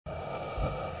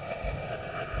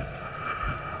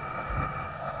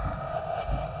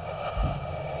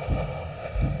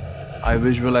I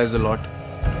visualize a lot.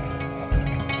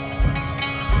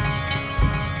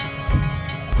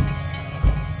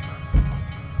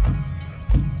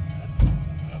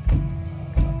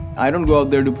 I don't go out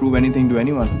there to prove anything to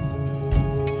anyone.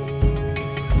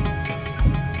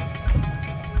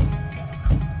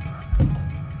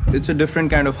 It's a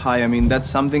different kind of high. I mean, that's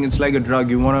something, it's like a drug.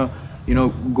 You want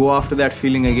to, go after that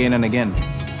feeling again and again.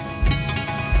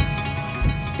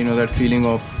 That feeling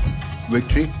of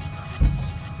victory.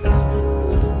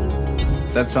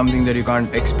 That's something that you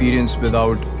can't experience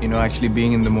without, actually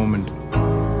being in the moment.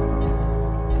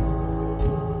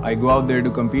 I go out there to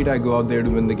compete, I go out there to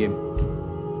win the game.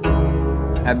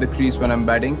 At the crease when I'm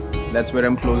batting, that's where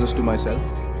I'm closest to myself.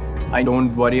 I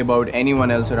don't worry about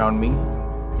anyone else around me.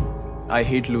 I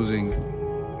hate losing.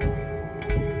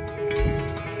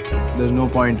 There's no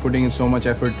point putting in so much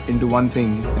effort into one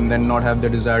thing and then not have the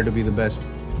desire to be the best.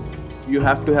 You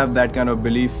have to have that kind of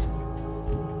belief.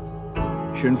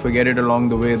 You shouldn't forget it along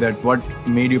the way, that what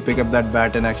made you pick up that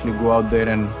bat and actually go out there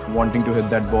and wanting to hit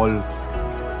that ball.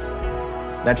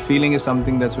 That feeling is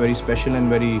something that's very special and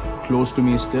very close to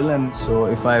me still, and so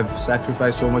if I've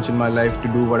sacrificed so much in my life to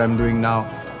do what I'm doing now,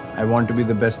 I want to be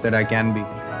the best that I can be.